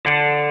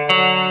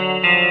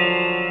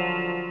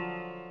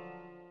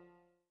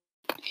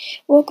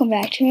Welcome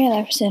back to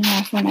another episode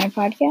of my Fortnite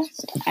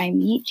podcast. I'm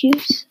Yeet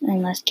Juice,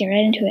 and let's get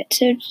right into it.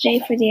 So today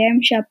for the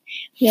item shop,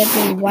 we have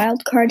the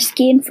wild card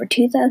skin for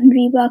 2,000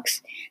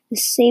 V-Bucks, the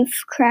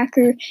safe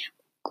cracker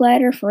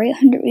glider for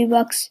 800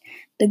 V-Bucks,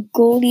 the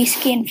Goldie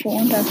skin for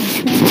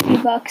 1,200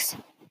 V-Bucks,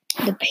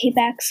 the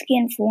payback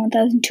skin for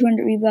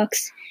 1,200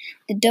 V-Bucks,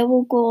 the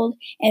double gold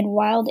and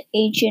wild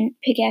agent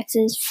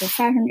pickaxes for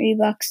 500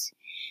 V-Bucks,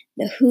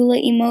 the hula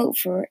emote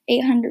for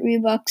 800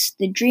 V-Bucks,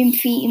 the dream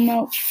feet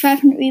emote for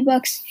 500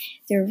 V-Bucks,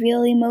 the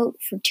reveal emote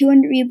for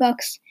 200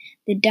 V-Bucks,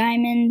 the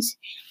diamonds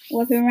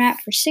weapon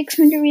wrap for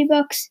 600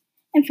 V-Bucks,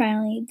 and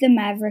finally the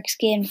maverick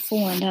skin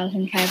for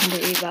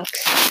 1,500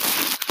 V-Bucks.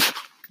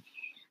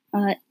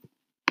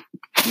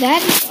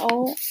 That is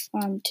all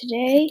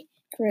today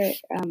for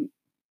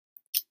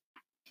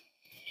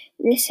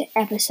this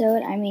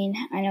episode. I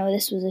know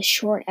this was a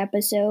short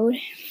episode.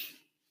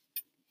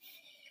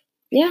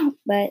 Yeah,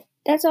 but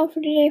that's all for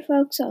today,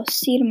 folks. I'll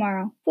see you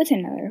tomorrow with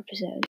another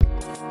episode.